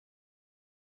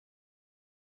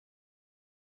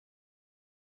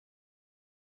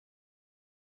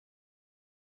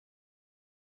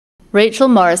Rachel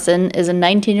Morrison is a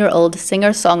 19-year-old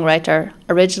singer-songwriter,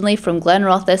 originally from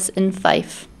Glenrothes in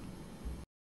Fife.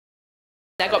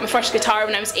 I got my first guitar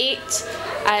when I was 8.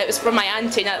 It was from my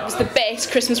auntie, and it was the best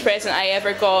Christmas present I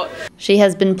ever got. She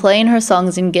has been playing her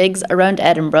songs in gigs around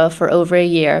Edinburgh for over a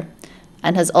year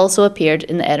and has also appeared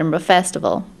in the Edinburgh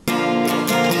Festival.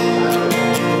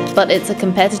 But it's a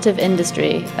competitive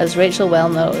industry, as Rachel well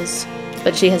knows,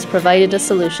 but she has provided a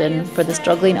solution for the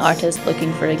struggling artist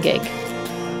looking for a gig.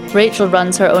 Rachel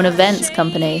runs her own events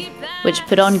company, which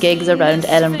put on gigs around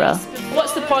Edinburgh.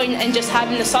 What's the point in just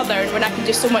having the Southern when I can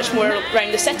do so much more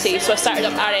around the city? So I started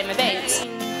up RM Events.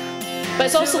 But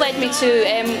it's also led me to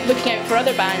looking out for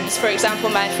other bands. For example,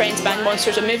 my friend's band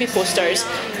Monsters and Movie Posters,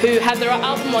 who had their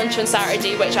album launch on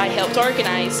Saturday, which I helped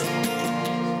organise.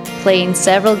 Playing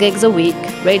several gigs a week,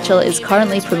 Rachel is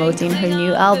currently promoting her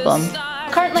new album.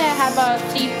 Currently I have a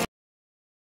 3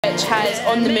 which has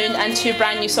On the Moon and 2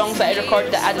 brand new songs that I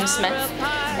recorded at Adam Smith.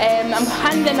 I'm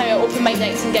handing out open mic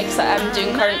nights and gigs that I'm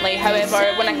doing currently.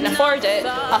 However, when I can afford it,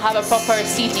 I'll have a proper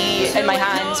CD in my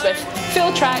hands with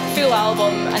full track, full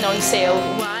album and on sale.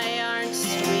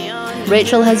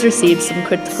 Rachel has received some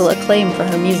critical acclaim for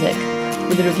her music,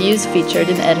 with reviews featured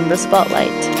in Edinburgh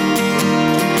Spotlight.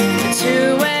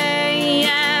 2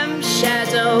 a.m.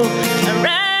 shadow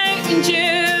around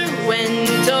your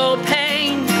window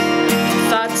pane,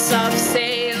 thoughts of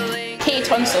sailing. Katie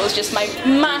Tunstall is just my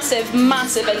massive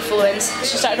influence.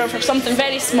 She started off from something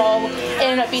very small,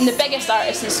 ended up being the biggest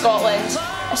artist in Scotland.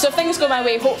 So if things go my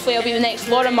way, hopefully I'll be the next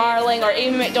Laura Marling or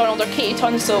Amy MacDonald or Katie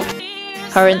Tunstall.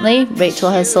 Currently, Rachel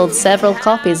has sold several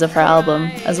copies of her album,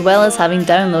 as well as having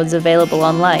downloads available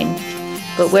online.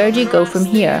 But where do you go from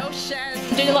here?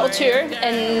 I'm doing a little tour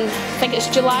in, I think it's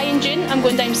July and June. I'm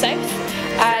going down south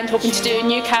and hoping to do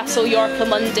Newcastle, York and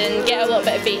London, get a little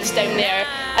bit of base down there,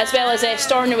 as well as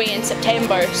Stornoway in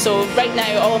September. So right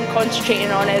now all I'm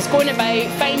concentrating on is going about,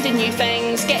 finding new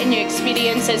things, getting new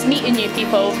experiences, meeting new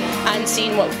people and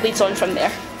seeing what leads on from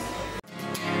there.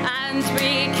 And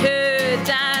we could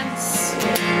dance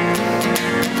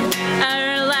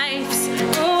our lives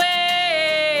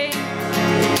away.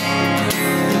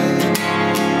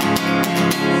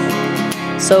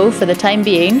 So, for the time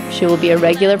being, she will be a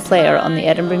regular player on the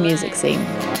Edinburgh music scene.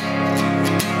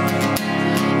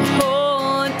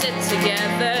 Hold it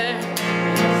together,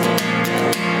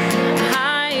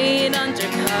 hide under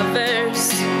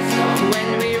covers.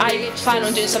 I plan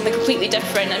on doing something completely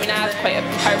different. I mean, I have quite a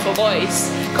powerful voice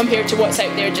compared to what's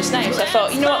out there just now, so I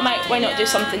thought, you know what, why not do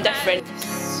something different?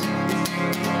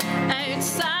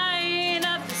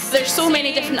 There's so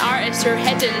many different artists who are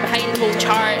hidden behind the whole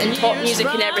chart and pop music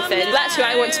and everything. That's who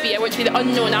I want to be. I want to be the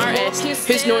unknown artist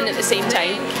who's known at the same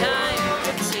time.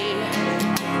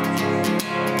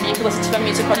 You can listen to my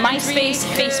music on MySpace,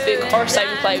 Facebook or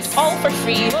SoundCloud, all for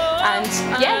free, and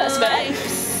yeah, that's about it.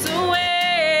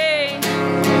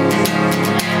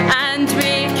 And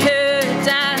we could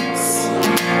dance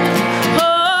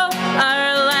all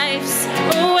our lives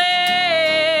away.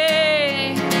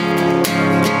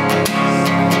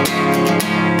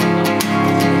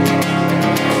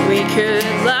 We could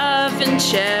love and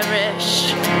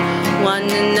cherish one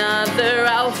another.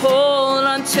 I'll hold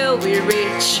until we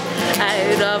reach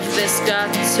out of this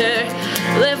gutter.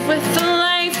 Live with a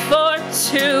life or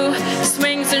 2,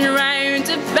 swings and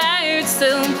roundabouts,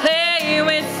 and play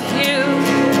with you.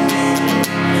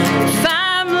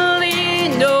 Family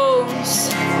knows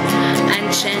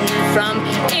and chin from